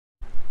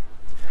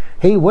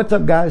Hey, what's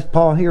up guys?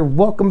 Paul here.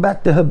 Welcome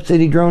back to Hub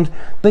City Drones.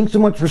 Thanks so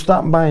much for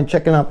stopping by and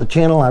checking out the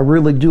channel. I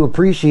really do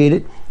appreciate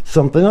it.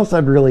 Something else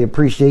I'd really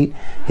appreciate,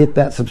 hit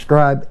that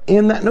subscribe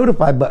and that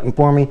notify button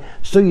for me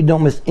so you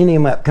don't miss any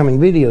of my upcoming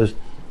videos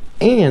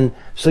and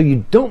so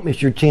you don't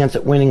miss your chance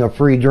at winning a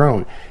free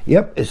drone.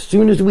 Yep, as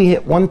soon as we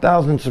hit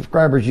 1,000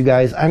 subscribers, you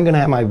guys, I'm going to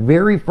have my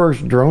very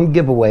first drone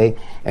giveaway,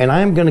 and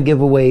I'm going to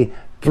give away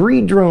 3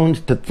 drones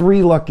to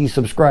 3 lucky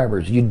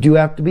subscribers. You do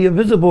have to be a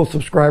visible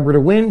subscriber to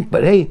win,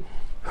 but hey,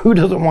 who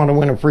doesn't want to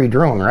win a free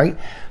drone, right?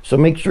 So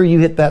make sure you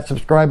hit that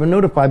subscribe and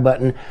notify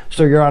button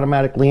so you're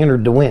automatically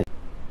entered to win.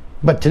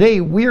 But today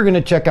we are going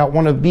to check out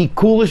one of the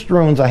coolest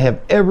drones I have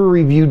ever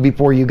reviewed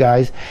before, you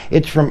guys.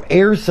 It's from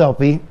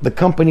Airselfie. The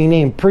company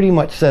name pretty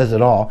much says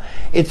it all.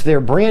 It's their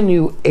brand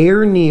new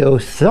Air Neo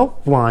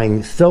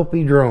self-flying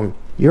selfie drone.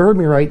 You heard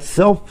me right,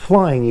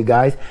 self-flying, you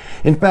guys.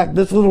 In fact,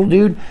 this little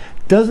dude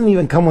doesn't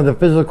even come with a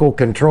physical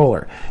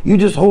controller. You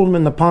just hold him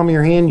in the palm of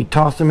your hand, you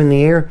toss him in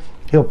the air,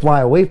 he'll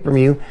fly away from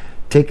you,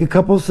 take a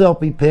couple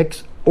selfie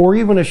pics or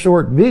even a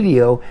short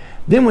video.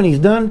 Then when he's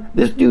done,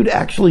 this dude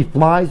actually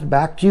flies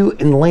back to you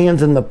and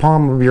lands in the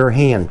palm of your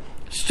hand.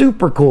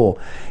 Super cool.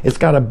 It's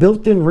got a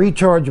built-in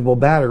rechargeable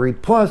battery,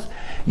 plus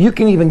you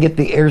can even get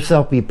the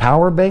Airselfie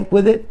power bank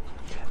with it,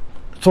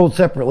 sold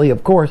separately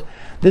of course.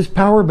 This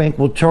power bank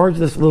will charge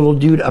this little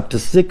dude up to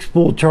 6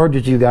 full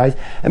charges, you guys.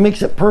 It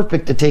makes it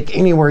perfect to take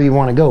anywhere you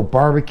want to go.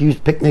 Barbecues,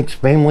 picnics,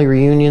 family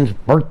reunions,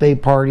 birthday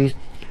parties.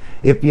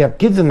 If you have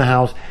kids in the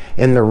house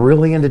and they're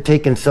really into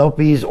taking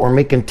selfies or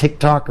making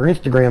TikTok or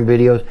Instagram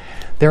videos,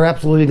 they're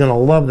absolutely going to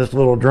love this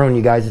little drone,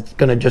 you guys. It's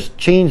going to just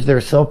change their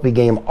selfie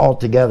game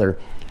altogether.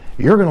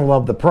 You're going to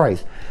love the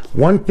price.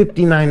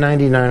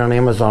 $159.99 on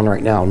Amazon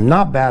right now.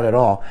 Not bad at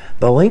all.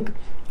 The link,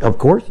 of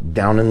course,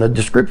 down in the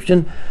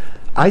description.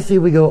 I say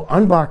we go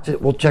unbox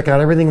it. We'll check out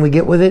everything we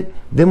get with it.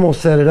 Then we'll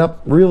set it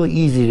up. Really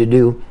easy to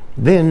do.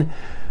 Then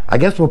I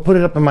guess we'll put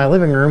it up in my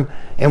living room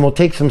and we'll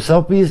take some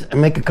selfies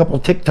and make a couple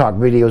TikTok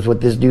videos with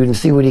this dude and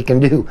see what he can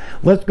do.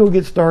 Let's go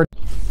get started.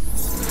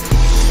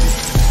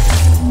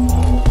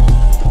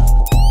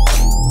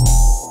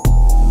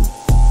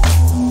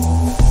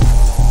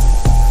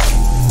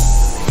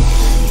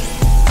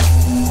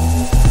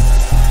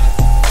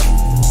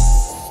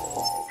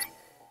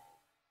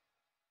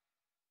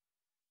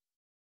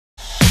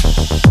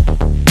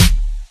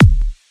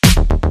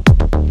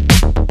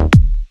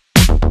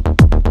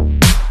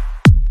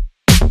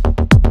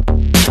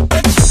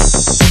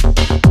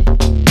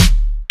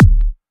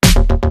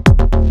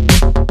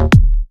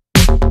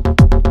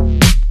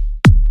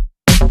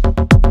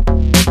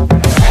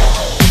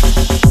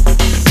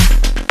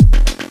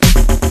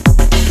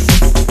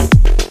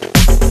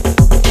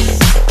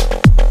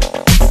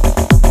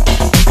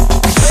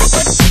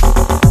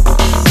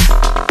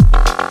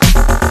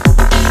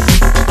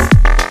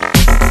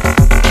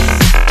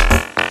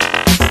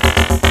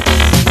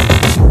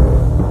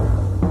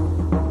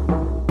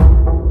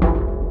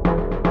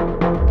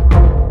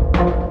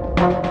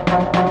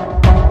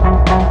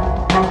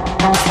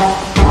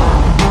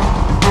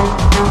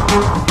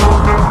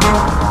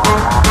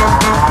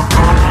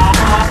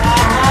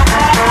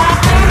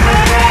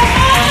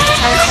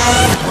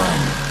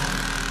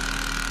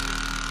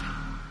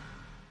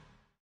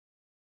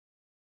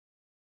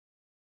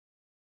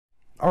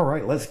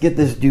 Alright, let's get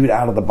this dude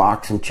out of the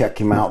box and check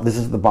him out. This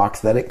is the box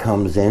that it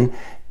comes in.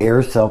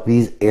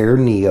 Airselfie's Air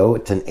Neo.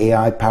 It's an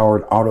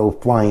AI-powered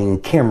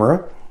auto-flying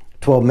camera.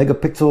 12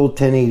 megapixel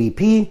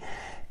 1080p.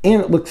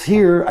 And it looks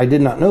here, I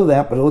did not know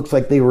that, but it looks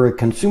like they were a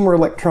Consumer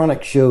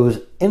Electronics Show's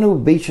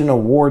Innovation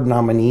Award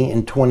nominee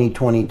in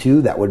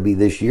 2022. That would be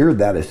this year.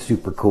 That is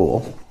super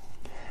cool.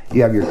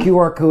 You have your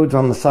QR codes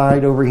on the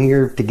side over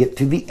here to get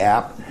to the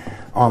app.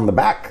 On the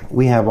back,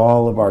 we have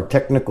all of our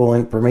technical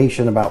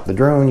information about the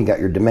drone. You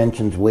got your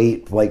dimensions,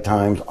 weight, flight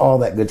times, all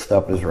that good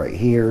stuff is right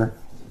here.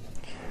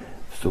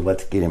 So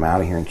let's get him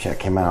out of here and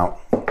check him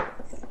out.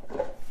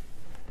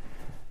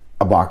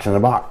 A box in a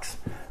box.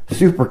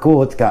 Super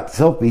cool. It's got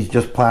selfies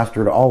just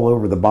plastered all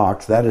over the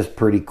box. That is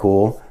pretty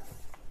cool.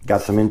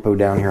 Got some info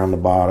down here on the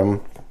bottom.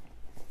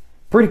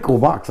 Pretty cool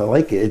box. I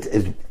like it.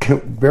 It's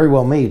very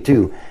well made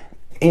too.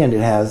 And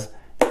it has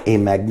a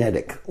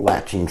magnetic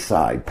latching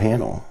side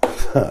panel.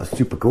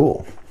 Super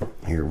cool.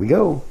 Here we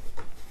go.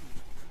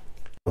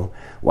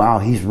 Wow,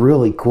 he's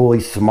really cool.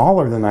 He's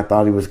smaller than I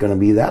thought he was going to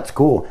be. That's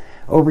cool.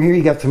 Over here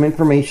you got some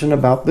information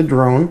about the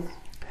drone.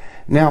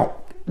 Now,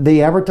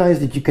 they advertise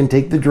that you can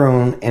take the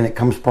drone and it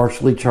comes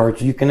partially charged.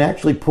 So you can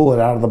actually pull it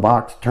out of the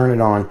box, turn it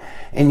on,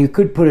 and you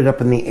could put it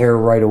up in the air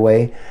right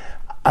away.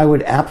 I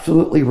would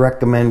absolutely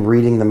recommend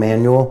reading the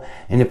manual.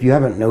 And if you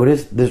haven't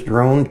noticed, this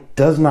drone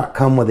does not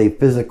come with a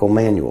physical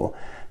manual.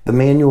 The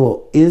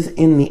manual is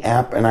in the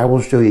app, and I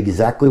will show you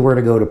exactly where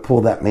to go to pull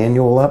that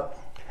manual up.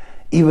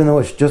 Even though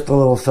it's just a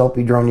little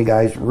selfie drone, you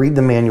guys, read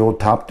the manual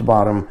top to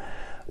bottom.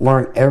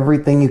 Learn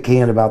everything you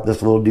can about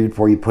this little dude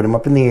before you put him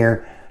up in the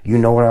air. You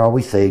know what I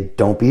always say,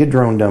 don't be a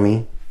drone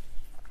dummy.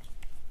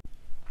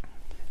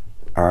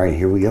 All right,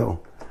 here we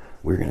go.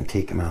 We're going to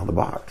take him out of the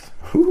box.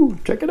 Ooh,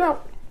 check it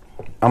out.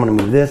 I'm going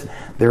to move this.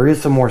 There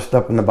is some more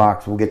stuff in the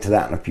box. We'll get to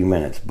that in a few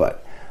minutes,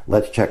 but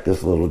let's check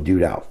this little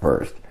dude out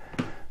first.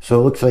 So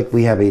it looks like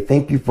we have a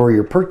thank you for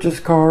your purchase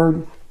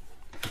card,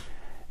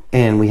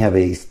 and we have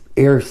a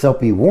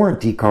Airselfie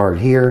warranty card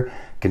here,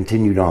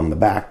 continued on the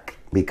back,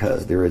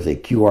 because there is a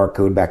QR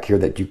code back here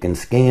that you can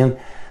scan.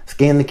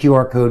 Scan the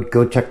QR code,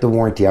 go check the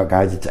warranty out,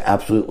 guys. It's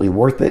absolutely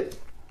worth it.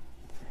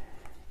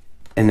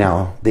 And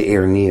now the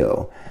Air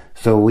Neo.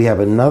 So we have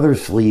another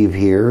sleeve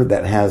here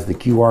that has the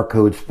QR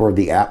codes for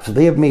the app. So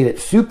they have made it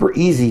super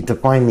easy to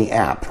find the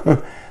app.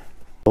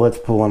 Let's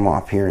pull him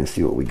off here and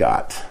see what we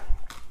got.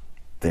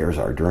 There's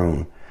our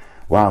drone.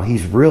 Wow,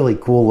 he's really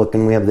cool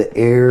looking. We have the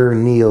Air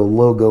Neo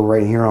logo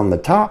right here on the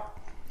top.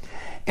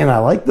 And I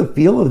like the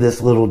feel of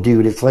this little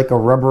dude. It's like a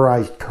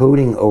rubberized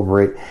coating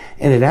over it.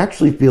 And it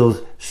actually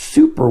feels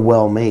super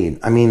well made.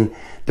 I mean,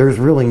 there's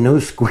really no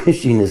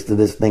squishiness to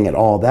this thing at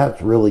all.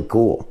 That's really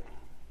cool.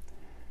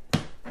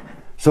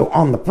 So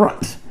on the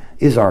front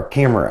is our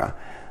camera.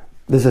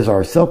 This is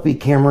our selfie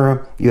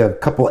camera. You have a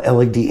couple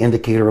LED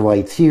indicator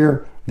lights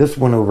here. This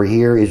one over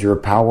here is your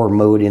power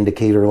mode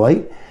indicator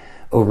light.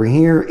 Over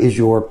here is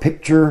your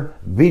picture,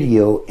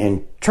 video,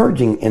 and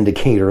charging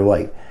indicator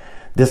light.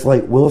 This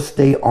light will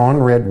stay on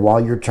red while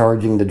you're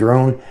charging the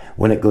drone.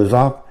 When it goes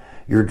off,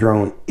 your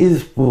drone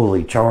is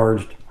fully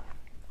charged.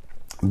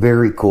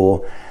 Very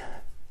cool.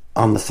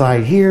 On the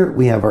side here,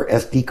 we have our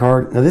SD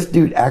card. Now this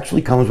dude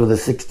actually comes with a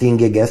 16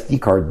 gig SD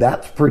card.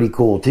 That's pretty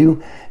cool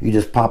too. You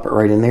just pop it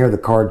right in there. The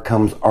card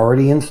comes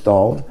already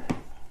installed.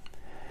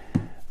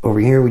 Over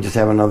here, we just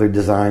have another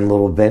design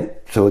little vent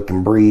so it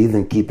can breathe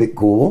and keep it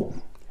cool.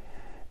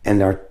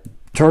 And our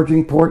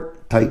charging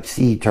port,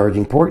 Type-C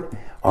charging port,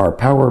 our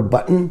power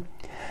button.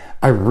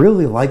 I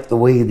really like the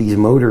way these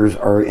motors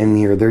are in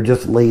here. They're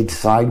just laid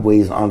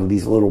sideways onto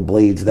these little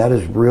blades. That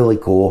is really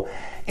cool.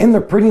 And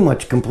they're pretty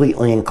much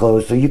completely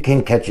enclosed, so you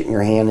can catch it in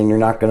your hand and you're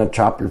not going to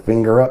chop your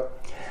finger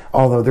up.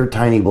 Although they're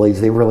tiny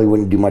blades, they really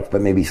wouldn't do much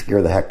but maybe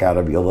scare the heck out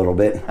of you a little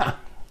bit.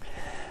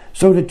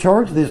 So to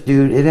charge this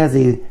dude, it has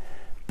a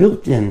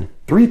built-in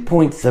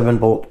 3.7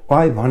 volt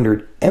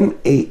 500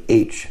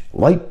 mAh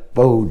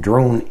LiPo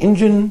drone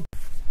engine.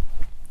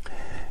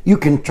 You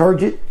can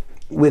charge it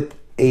with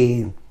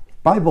a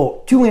 5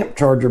 volt 2 amp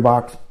charger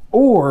box,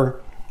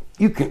 or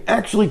you can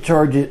actually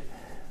charge it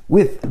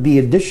with the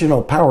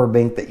additional power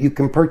bank that you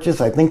can purchase.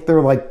 I think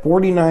they're like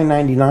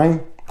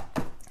 $49.99.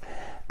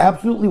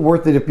 Absolutely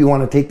worth it if you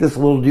want to take this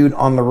little dude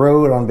on the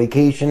road, on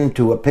vacation,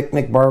 to a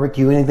picnic,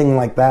 barbecue, anything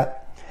like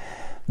that.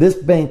 This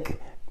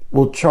bank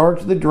will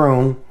charge the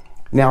drone.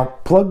 Now,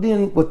 plugged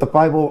in with the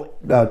 5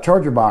 volt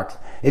charger box,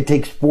 it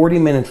takes 40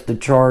 minutes to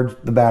charge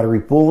the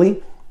battery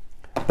fully.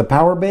 The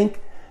power bank,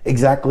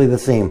 exactly the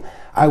same.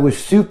 I was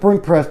super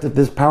impressed that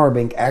this power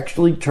bank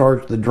actually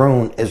charged the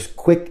drone as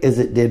quick as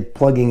it did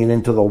plugging it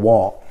into the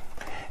wall.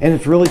 And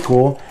it's really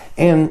cool.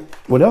 And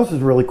what else is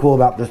really cool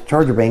about this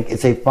charger bank,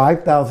 it's a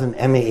 5000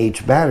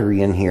 mAh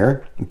battery in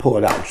here. I'll pull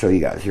it out and show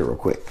you guys here real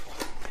quick.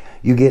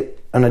 You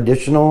get an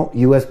additional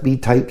USB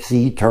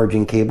Type-C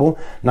charging cable.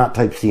 Not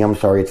Type-C, I'm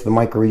sorry, it's the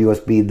micro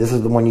USB. This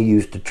is the one you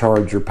use to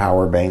charge your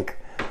power bank.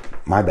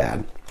 My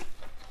bad.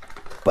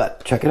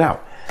 But check it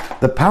out.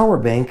 The power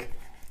bank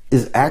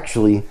is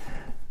actually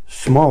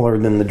smaller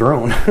than the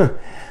drone.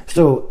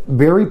 So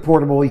very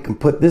portable. You can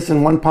put this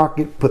in one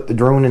pocket, put the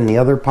drone in the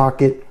other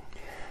pocket.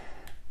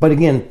 But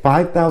again,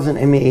 5000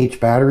 mAh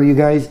battery, you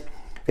guys.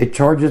 It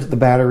charges the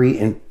battery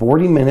in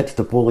 40 minutes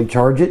to fully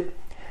charge it.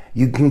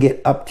 You can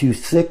get up to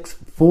 6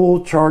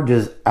 full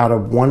charges out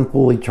of one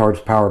fully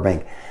charged power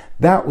bank.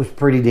 That was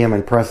pretty damn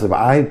impressive.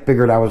 I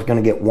figured I was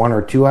going to get 1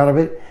 or 2 out of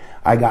it.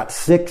 I got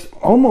 6,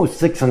 almost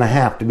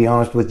 6.5 to be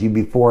honest with you,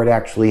 before it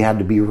actually had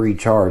to be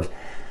recharged.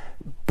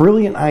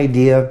 Brilliant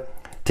idea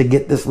to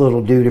get this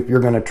little dude if you're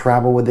going to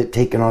travel with it,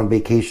 take it on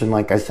vacation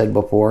like I said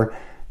before.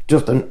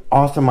 Just an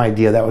awesome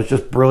idea. That was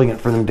just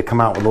brilliant for them to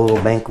come out with a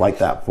little bank like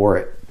that for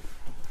it.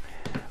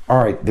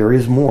 Alright, there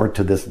is more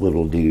to this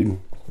little dude,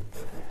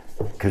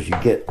 because you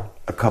get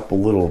a couple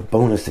little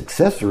bonus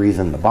accessories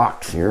in the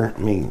box here. Let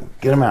me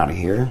get them out of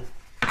here.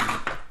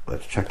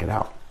 Let's check it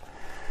out.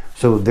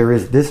 So there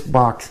is this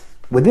box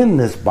within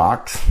this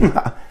box.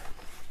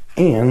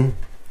 And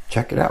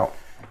check it out.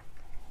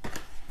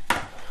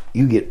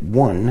 You get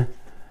one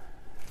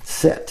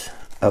set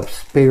of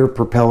spare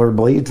propeller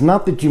blades.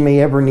 Not that you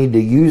may ever need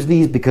to use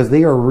these, because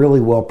they are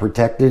really well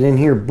protected in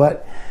here,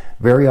 but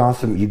very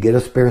awesome. You get a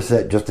spare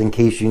set just in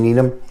case you need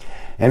them.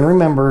 And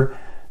remember,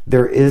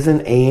 there is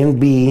an A and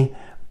B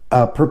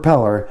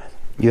propeller.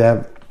 You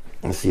have,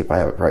 let's see if I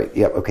have it right.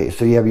 Yep, okay.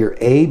 So you have your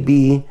A,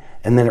 B,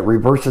 and then it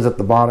reverses at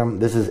the bottom.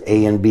 This is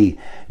A and B.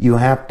 You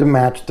have to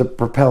match the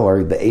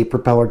propeller, the A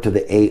propeller, to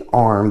the A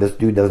arm. This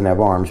dude doesn't have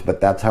arms, but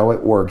that's how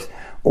it works.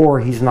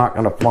 Or he's not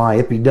going to fly.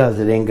 If he does,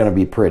 it ain't going to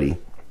be pretty.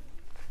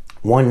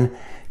 One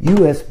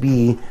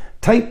USB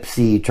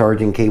Type-C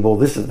charging cable.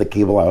 This is the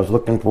cable I was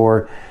looking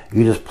for.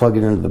 You just plug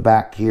it into the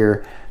back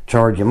here,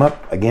 charge him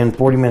up. Again,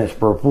 40 minutes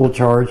for a full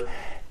charge.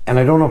 And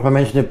I don't know if I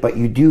mentioned it, but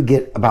you do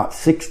get about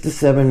 6 to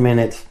 7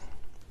 minutes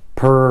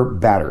per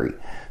battery.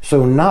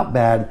 So not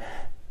bad.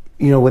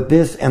 you know, with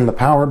this and the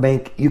power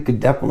bank, you could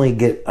definitely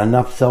get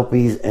enough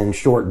selfies and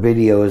short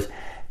videos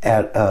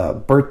at a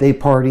birthday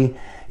party.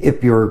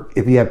 If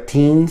you have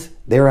teens,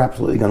 they're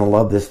absolutely going to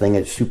love this thing.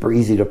 It's super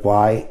easy to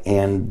fly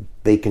and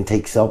they can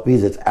take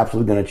selfies. It's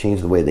absolutely going to change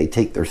the way they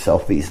take their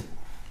selfies.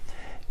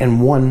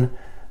 And one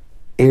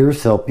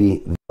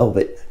Airselfie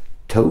velvet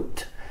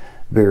tote,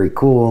 very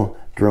cool.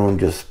 Drone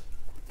just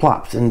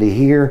plops into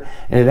here,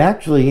 and it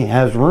actually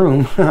has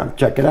room,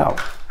 check it out,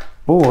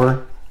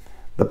 for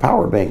the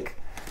power bank.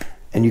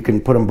 And you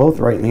can put them both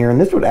right in here, and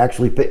this would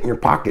actually fit in your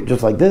pocket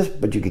just like this,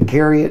 but you could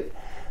carry it.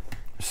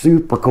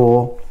 Super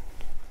cool.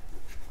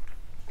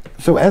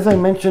 So as I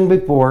mentioned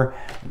before,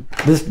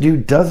 this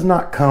dude does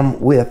not come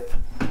with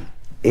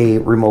a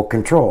remote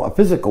control, a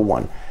physical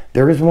one.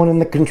 There is one in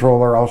the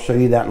controller. I'll show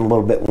you that in a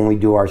little bit when we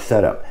do our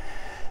setup.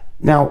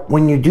 Now,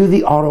 when you do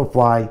the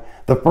Autofly,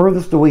 the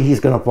furthest away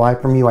he's going to fly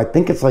from you, I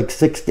think it's like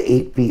 6 to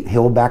 8 feet.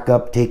 He'll back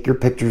up, take your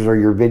pictures or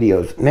your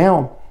videos.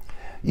 Now,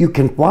 you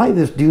can fly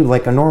this dude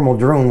like a normal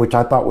drone, which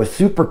I thought was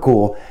super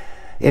cool.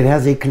 It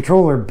has a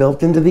controller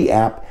built into the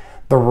app.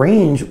 The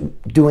range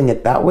doing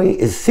it that way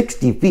is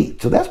 60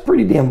 feet. So that's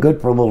pretty damn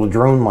good for a little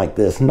drone like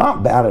this.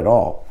 Not bad at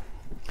all.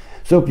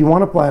 So if you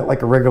want to fly it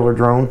like a regular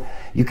drone,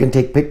 you can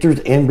take pictures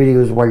and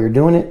videos while you're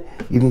doing it.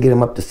 You can get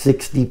them up to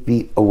 60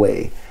 feet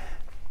away.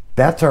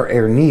 That's our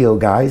Air Neo,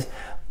 guys.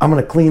 I'm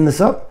going to clean this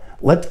up.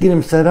 Let's get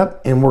him set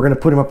up, and we're going to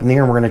put him up in the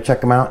air, and we're going to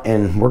check him out,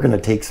 and we're going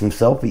to take some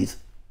selfies.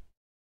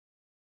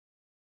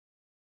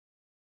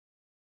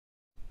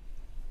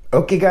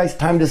 Okay, guys,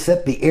 time to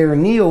set the Air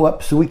Neo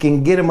up so we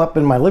can get him up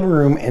in my living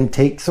room and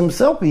take some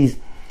selfies.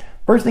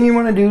 First thing you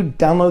want to do,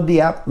 download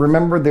the app.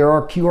 Remember, there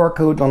are QR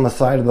codes on the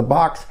side of the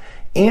box,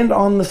 and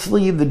on the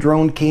sleeve, the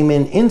drone came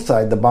in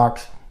inside the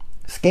box.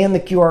 Scan the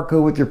QR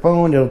code with your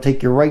phone. It'll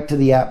take you right to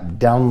the app.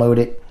 Download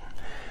it.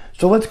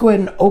 So let's go ahead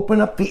and open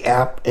up the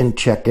app and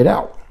check it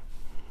out.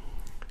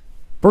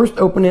 First,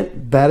 open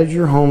it. That is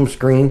your home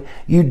screen.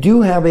 You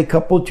do have a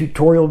couple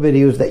tutorial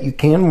videos that you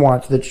can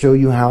watch that show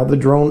you how the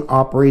drone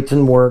operates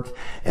and works.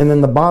 And then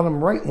the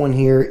bottom right one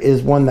here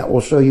is one that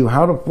will show you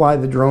how to fly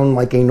the drone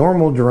like a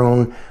normal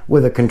drone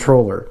with a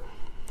controller.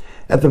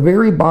 At the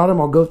very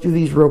bottom, I'll go through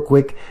these real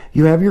quick.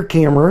 You have your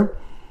camera.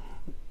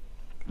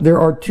 There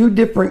are two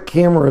different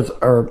cameras,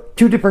 or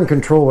two different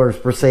controllers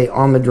per se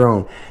on the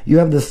drone. You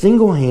have the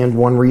single hand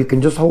one where you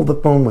can just hold the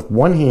phone with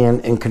one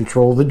hand and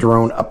control the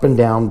drone up and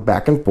down,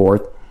 back and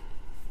forth.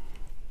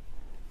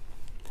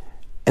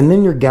 And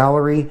then your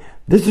gallery.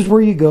 This is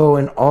where you go,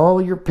 and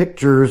all your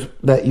pictures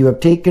that you have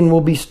taken will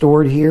be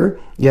stored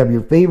here. You have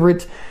your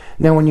favorites.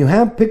 Now when you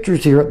have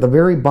pictures here at the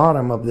very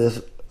bottom of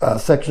this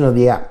section of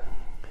the app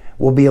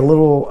will be a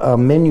little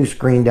menu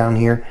screen down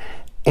here.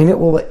 And it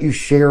will let you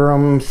share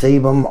them,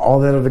 save them,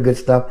 all that other good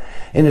stuff.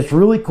 And it's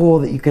really cool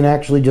that you can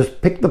actually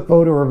just pick the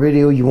photo or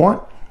video you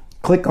want,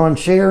 click on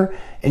share,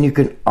 and you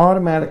can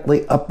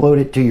automatically upload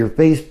it to your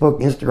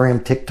Facebook,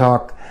 Instagram,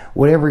 TikTok,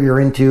 whatever you're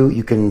into.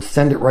 You can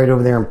send it right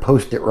over there and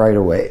post it right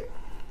away.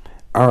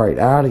 All right,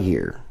 out of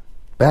here.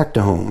 Back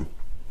to home.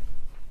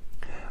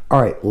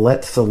 All right,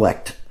 let's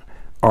select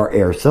our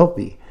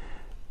Airselfie.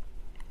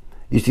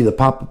 You see the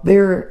pop-up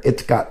there?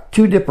 It's got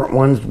two different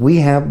ones. We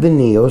have the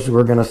Neo, so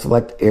we're going to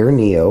select Air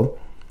Neo.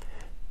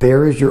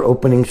 There is your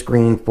opening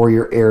screen for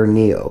your Air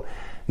Neo.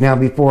 Now,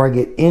 before I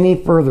get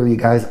any further, you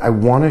guys, I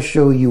want to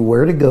show you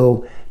where to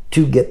go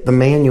to get the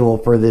manual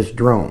for this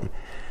drone.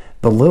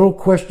 The little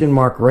question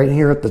mark right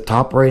here at the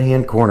top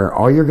right-hand corner,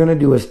 all you're going to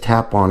do is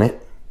tap on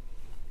it.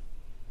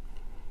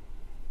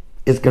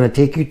 It's going to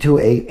take you to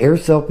a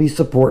Airselfie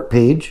support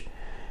page.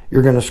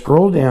 You're going to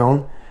scroll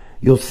down.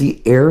 You'll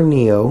see Air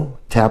Neo.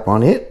 Tap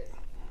on it.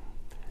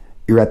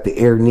 You're at the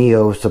Air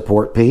Neo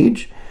support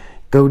page.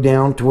 Go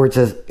down to where it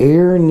says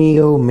Air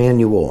Neo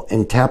Manual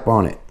and tap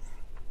on it.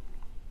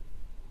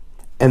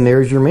 And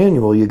there's your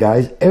manual, you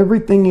guys.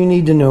 Everything you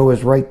need to know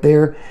is right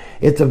there.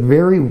 It's a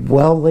very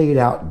well laid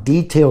out,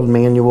 detailed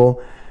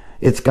manual.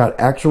 It's got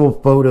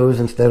actual photos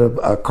instead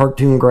of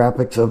cartoon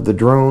graphics of the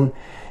drone.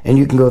 And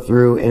you can go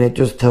through and it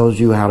just tells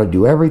you how to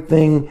do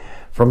everything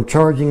from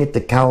charging it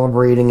to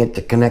calibrating it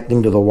to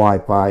connecting to the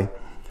Wi-Fi.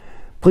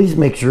 Please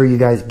make sure you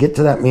guys get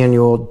to that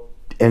manual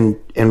and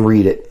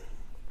read it.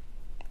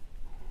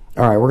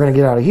 All right, we're going to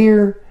get out of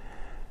here.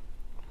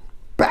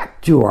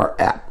 Back to our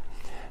app.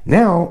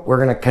 Now, we're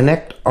going to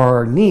connect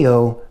our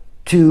Neo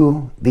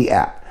to the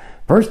app.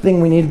 First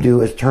thing we need to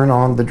do is turn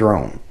on the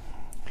drone.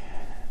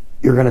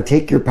 You're going to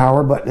take your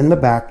power button in the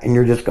back and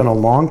you're just going to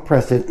long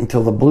press it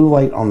until the blue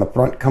light on the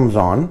front comes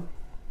on.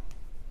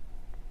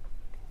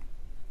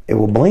 It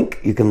will blink.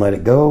 You can let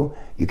it go.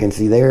 You can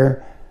see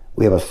there.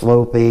 We have a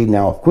slow fade,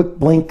 now a quick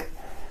blink.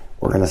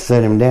 We're going to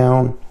set him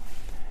down.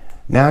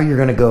 Now you're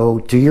going to go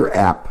to your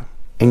app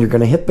and you're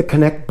going to hit the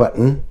connect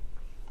button.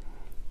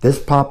 This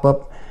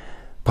pop-up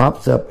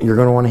pops up. You're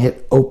going to want to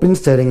hit open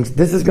settings.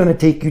 This is going to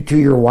take you to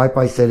your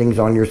Wi-Fi settings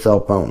on your cell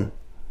phone.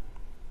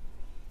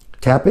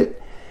 Tap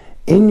it.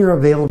 In your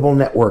available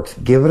networks,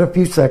 give it a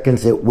few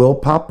seconds. It will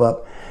pop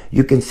up.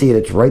 You can see it.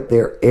 It's right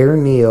there, Air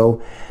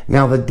Neo.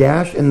 Now the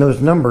dash and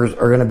those numbers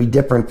are going to be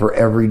different for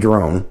every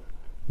drone.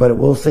 but it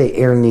will say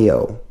Air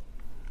Neo.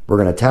 We're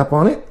going to tap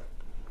on it.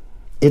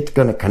 It's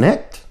going to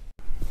connect.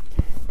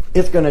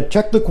 It's going to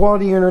check the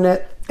quality of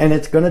internet, and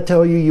it's going to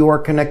tell you you are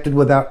connected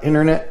without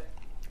internet.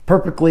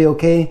 Perfectly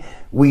okay.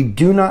 We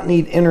do not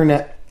need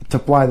internet to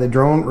fly the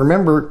drone.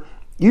 Remember,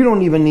 you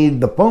don't even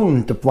need the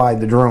phone to fly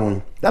the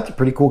drone. That's a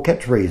pretty cool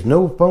catchphrase.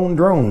 No phone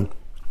drone.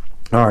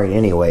 All right,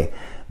 anyway,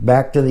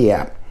 back to the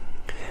app.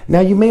 Now,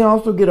 you may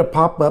also get a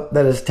pop-up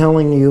that is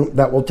telling you,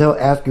 that will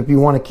ask if you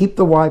want to keep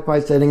the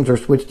Wi-Fi settings or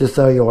switch to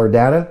cellular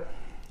data.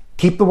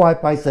 Keep the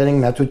Wi-Fi setting,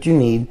 that's what you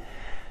need.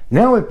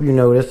 Now, if you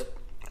notice,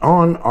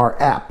 on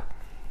our app,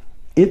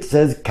 it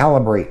says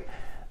calibrate.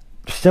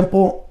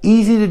 Simple,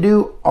 easy to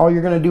do. All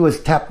you're going to do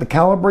is tap the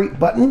calibrate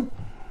button,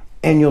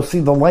 and you'll see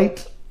the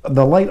light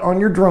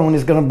on your drone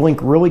is going to blink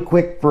really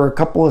quick for a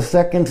couple of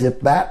seconds, if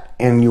that,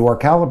 and you are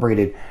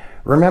calibrated.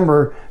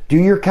 Remember, do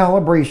your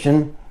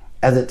calibration,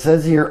 as it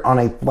says here, on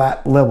a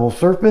flat level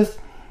surface.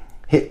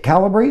 Hit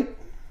calibrate.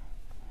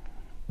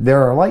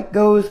 There our light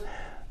goes.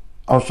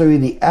 I'll show you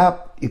the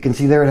app. You can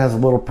see there it has a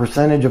little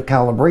percentage of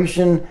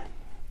calibration.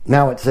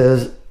 Now it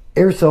says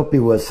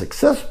Airselfie was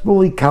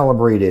successfully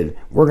calibrated.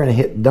 We're going to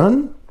hit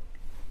done.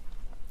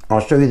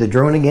 I'll show you the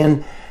drone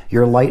again.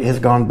 Your light has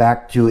gone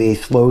back to a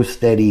slow,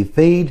 steady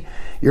fade.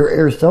 Your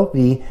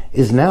Airselfie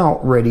is now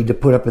ready to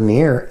put up in the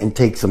air and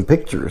take some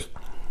pictures.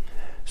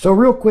 So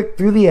real quick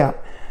through the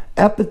app,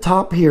 at the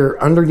top here,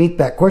 underneath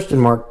that question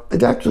mark,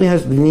 it actually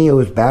has the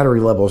Neo's battery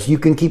levels. You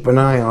can keep an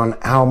eye on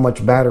how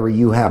much battery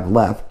you have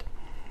left.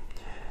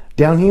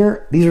 Down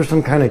here, these are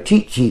some kind of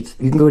cheat sheets.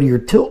 You can go to your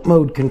tilt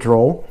mode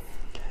control,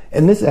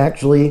 and this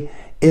actually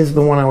is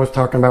the one I was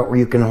talking about where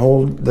you can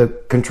hold the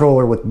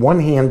controller with one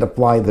hand to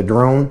fly the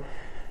drone.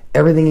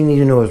 Everything you need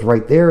to know is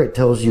right there. It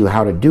tells you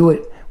how to do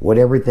it, what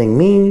everything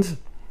means.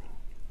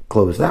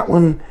 Close that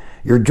one.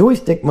 Your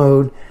joystick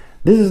mode,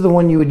 this is the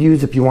one you would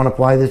use if you want to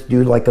fly this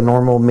dude like a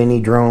normal mini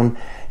drone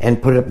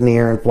and put it up in the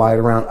air and fly it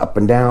around up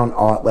and down,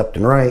 all left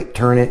and right,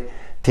 turn it,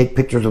 take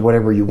pictures of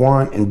whatever you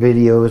want and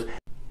videos.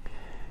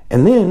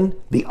 And then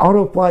the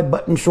Autofly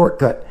button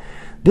shortcut.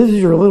 This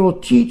is your little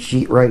cheat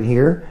sheet right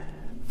here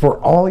for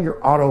all your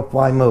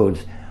Autofly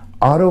modes.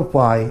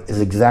 Autofly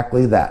is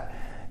exactly that.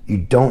 You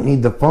don't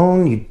need the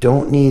phone, you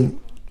don't need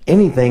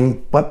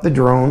anything but the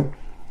drone.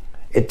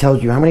 It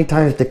tells you how many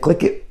times to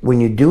click it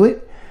when you do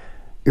it.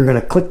 You're going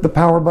to click the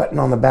power button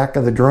on the back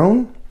of the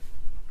drone.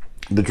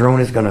 The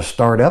drone is going to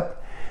start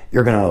up.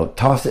 You're going to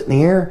toss it in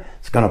the air.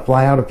 It's going to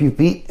fly out a few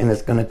feet, and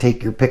it's going to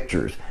take your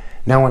pictures.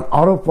 Now in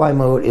Autofly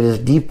mode, it is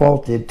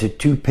defaulted to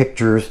 2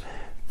 pictures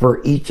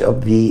for each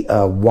of the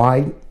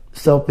wide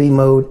selfie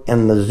mode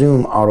and the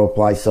zoom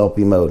Autofly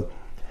selfie mode.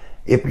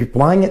 If you're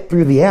flying it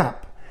through the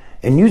app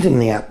and using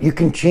the app, you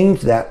can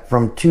change that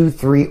from 2,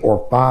 3,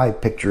 or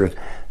 5 pictures.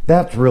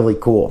 That's really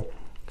cool.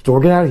 So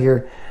we'll get out of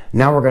here.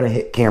 Now we're going to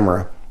hit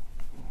camera,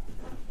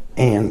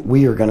 and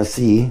we are going to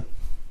see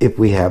if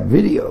we have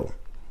video.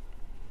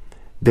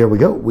 There we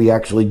go. We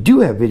actually do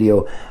have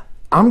video.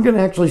 I'm going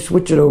to actually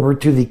switch it over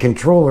to the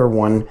controller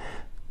one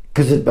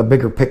because it's a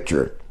bigger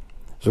picture.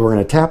 So we're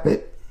going to tap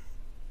it.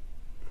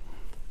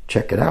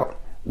 Check it out.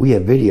 We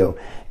have video.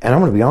 And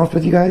I'm going to be honest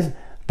with you guys,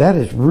 that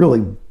is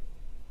really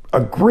a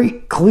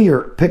great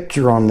clear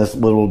picture on this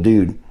little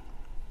dude.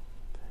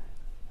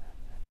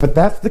 But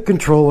that's the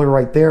controller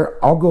right there.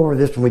 I'll go over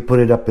this when we put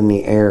it up in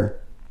the air.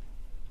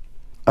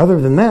 Other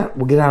than that,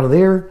 we'll get out of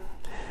there.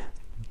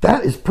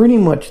 That is pretty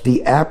much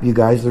the app, you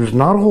guys. There's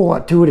not a whole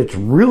lot to it. It's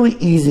really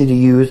easy to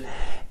use.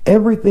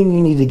 Everything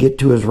you need to get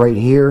to is right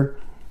here.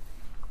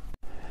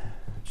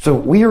 So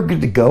we are good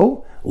to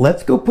go.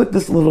 Let's go put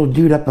this little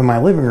dude up in my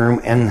living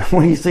room. And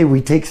what do you say we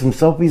take some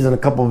selfies and a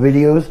couple of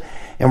videos,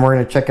 and we're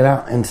going to check it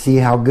out and see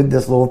how good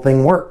this little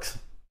thing works.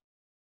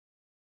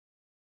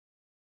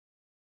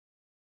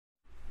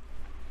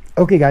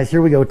 Okay guys,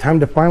 here we go.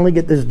 Time to finally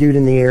get this dude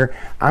in the air.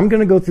 I'm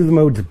going to go through the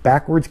modes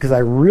backwards because I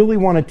really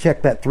want to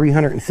check that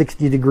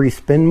 360-degree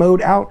spin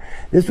mode out.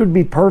 This would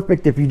be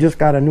perfect if you just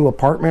got a new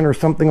apartment or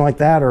something like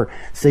that, or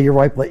say your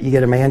wife let you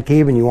get a man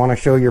cave and you want to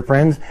show your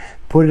friends.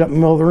 Put it up in the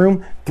middle of the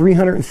room,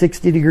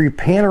 360-degree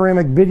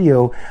panoramic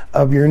video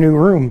of your new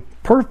room.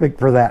 Perfect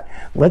for that.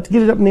 Let's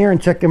get it up in the air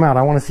and check him out.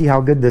 I want to see how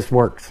good this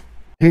works.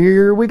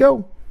 Here we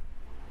go.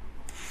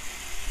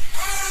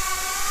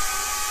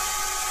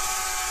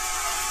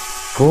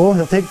 Cool,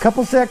 he'll take a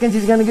couple seconds.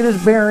 He's going to get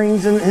his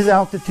bearings and his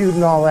altitude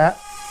and all that.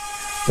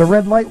 The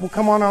red light will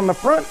come on the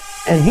front,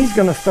 and he's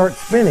going to start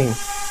spinning.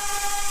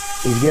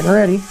 He's getting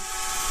ready.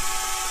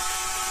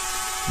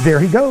 There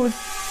he goes.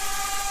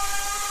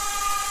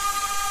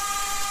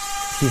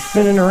 He's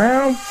spinning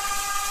around.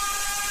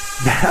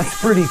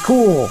 That's pretty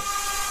cool.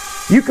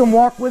 You can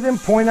walk with him,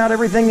 point out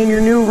everything in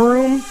your new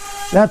room.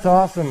 That's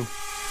awesome.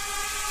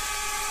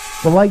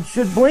 The light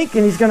should blink,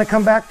 and he's going to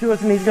come back to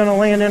us, and he's going to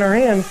land in our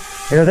hand.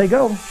 Here they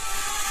go.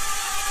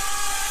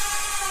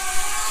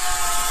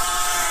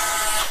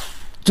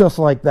 Just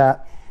like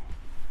that.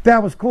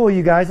 That was cool,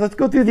 you guys. Let's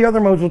go through the other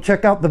modes. We'll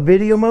check out the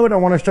video mode. I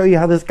want to show you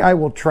how this guy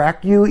will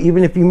track you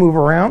even if you move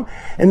around.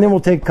 And then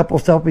we'll take a couple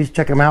selfies,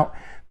 check him out.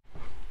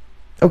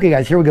 Okay,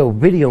 guys, here we go.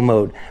 Video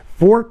mode.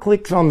 4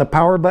 clicks on the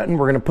power button.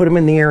 We're going to put him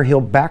in the air. He'll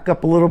back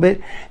up a little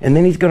bit, and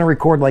then he's going to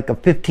record like a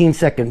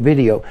 15-second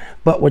video.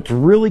 But what's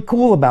really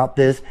cool about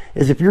this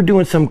is if you're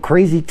doing some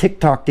crazy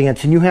TikTok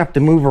dance and you have to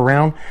move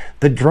around,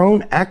 the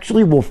drone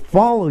actually will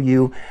follow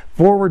you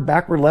forward,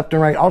 backward, left,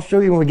 and right. I'll show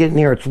you when we get in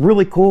the air. It's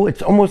really cool.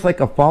 It's almost like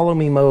a follow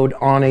me mode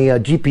on a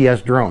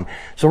GPS drone.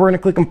 So we're going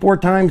to click him 4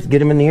 times,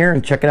 get him in the air,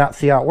 and check it out,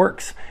 see how it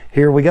works.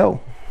 Here we go.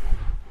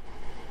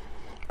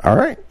 All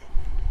right.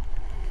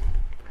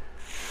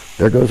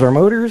 There goes our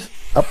motors.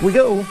 Up we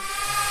go.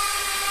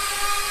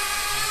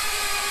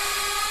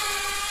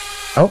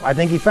 Oh, I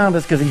think he found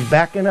us because he's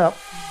backing up.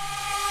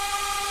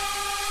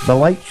 The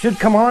light should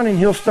come on and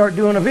he'll start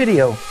doing a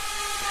video.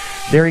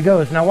 There he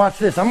goes. Now watch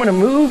this. I'm going to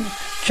move.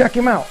 Check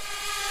him out.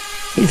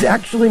 He's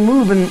actually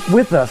moving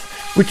with us,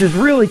 which is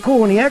really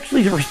cool, and he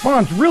actually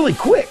responds really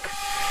quick.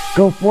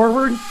 Go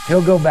forward,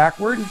 he'll go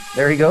backward.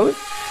 There he goes.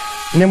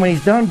 And then when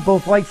he's done,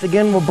 both lights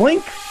again will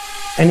blink,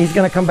 and he's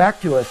going to come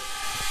back to us,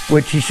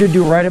 which he should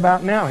do right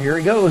about now. Here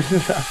he goes.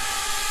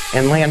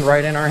 And land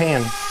right in our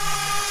hand.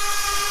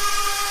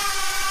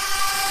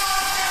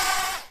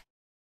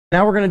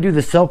 Now we're going to do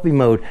the selfie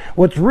mode.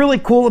 What's really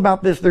cool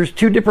about this, there's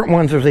 2 different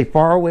ones. There's a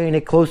far away and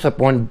a close-up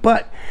one.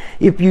 But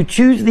if you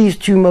choose these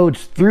 2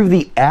 modes through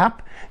the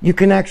app, you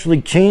can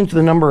actually change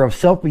the number of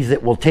selfies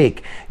it will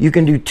take. You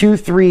can do 2,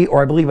 3,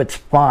 or I believe it's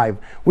 5,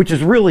 which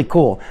is really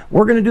cool.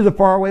 We're going to do the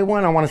far away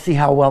one. I want to see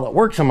how well it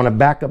works. I'm going to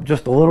back up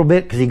just a little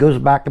bit because he goes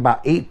back about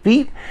 8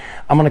 feet.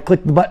 I'm going to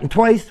click the button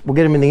twice. We'll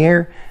get him in the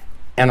air.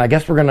 And I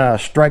guess we're going to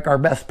strike our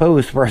best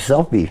pose for a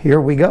selfie. Here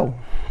we go.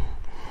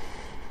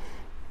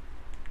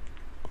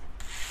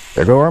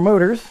 There go our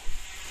motors.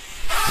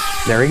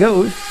 There he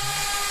goes.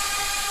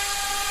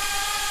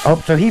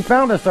 Oh, so he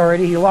found us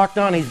already. He locked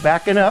on. He's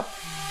backing up.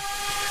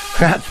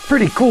 That's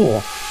pretty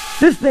cool.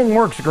 This thing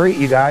works great,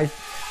 you guys.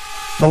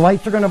 The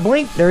lights are going to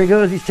blink. There he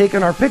goes. He's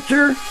taking our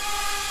picture.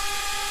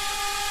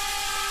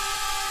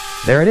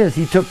 There it is.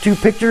 He took 2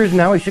 pictures.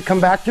 Now he should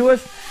come back to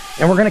us,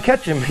 and we're going to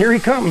catch him. Here he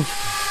comes.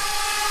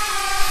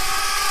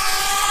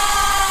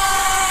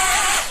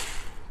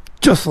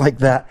 Just like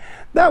that.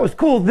 That was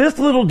cool. This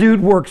little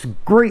dude works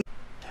great.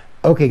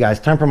 Okay guys,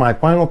 time for my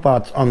final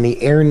thoughts on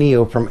the Air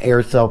Neo from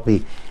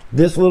Airselfie.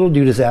 This little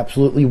dude is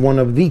absolutely one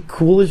of the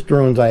coolest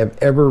drones I have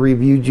ever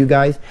reviewed, you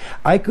guys.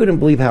 I couldn't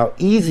believe how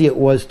easy it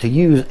was to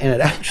use, and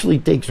it actually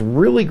takes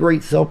really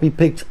great selfie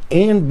pics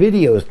and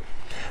videos.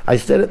 I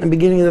said it in the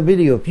beginning of the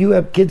video, if you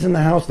have kids in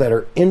the house that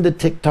are into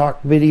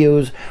TikTok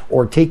videos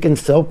or taking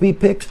selfie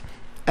pics,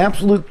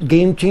 absolute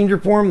game changer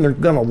for them. They're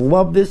gonna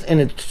love this, and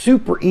it's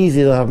super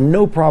easy. They'll have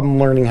no problem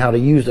learning how to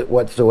use it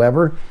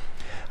whatsoever.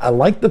 I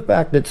like the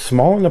fact that it's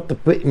small enough to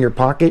fit in your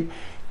pocket,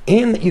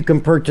 and that you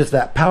can purchase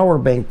that power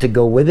bank to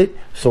go with it,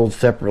 sold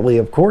separately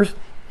of course.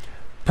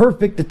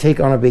 Perfect to take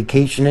on a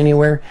vacation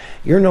anywhere.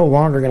 You're no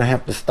longer going to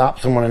have to stop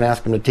someone and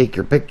ask them to take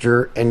your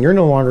picture, and you're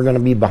no longer going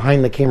to be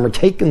behind the camera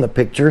taking the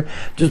picture.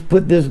 Just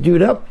put this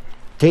dude up,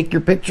 take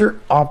your picture,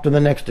 off to the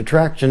next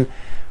attraction.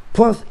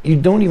 Plus, you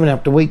don't even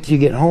have to wait till you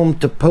get home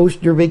to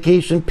post your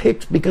vacation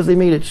pics, because they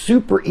made it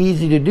super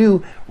easy to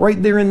do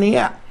right there in the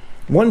app.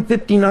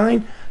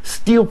 $159,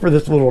 steal for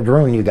this little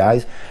drone, you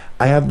guys.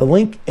 I have the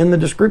link in the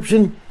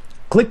description.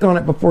 Click on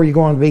it before you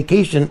go on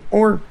vacation,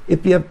 or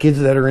if you have kids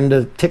that are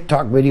into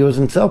TikTok videos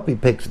and selfie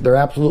pics, they're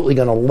absolutely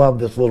going to love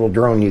this little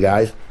drone, you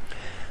guys.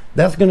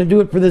 That's going to do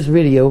it for this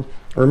video.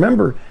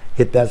 Remember,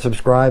 hit that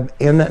subscribe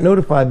and that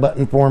notify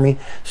button for me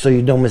so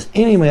you don't miss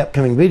any of my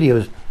upcoming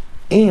videos,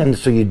 and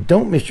so you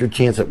don't miss your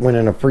chance at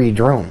winning a free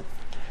drone.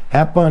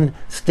 Have fun,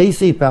 stay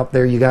safe out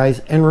there, you guys,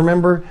 and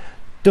remember,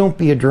 don't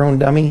be a drone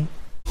dummy.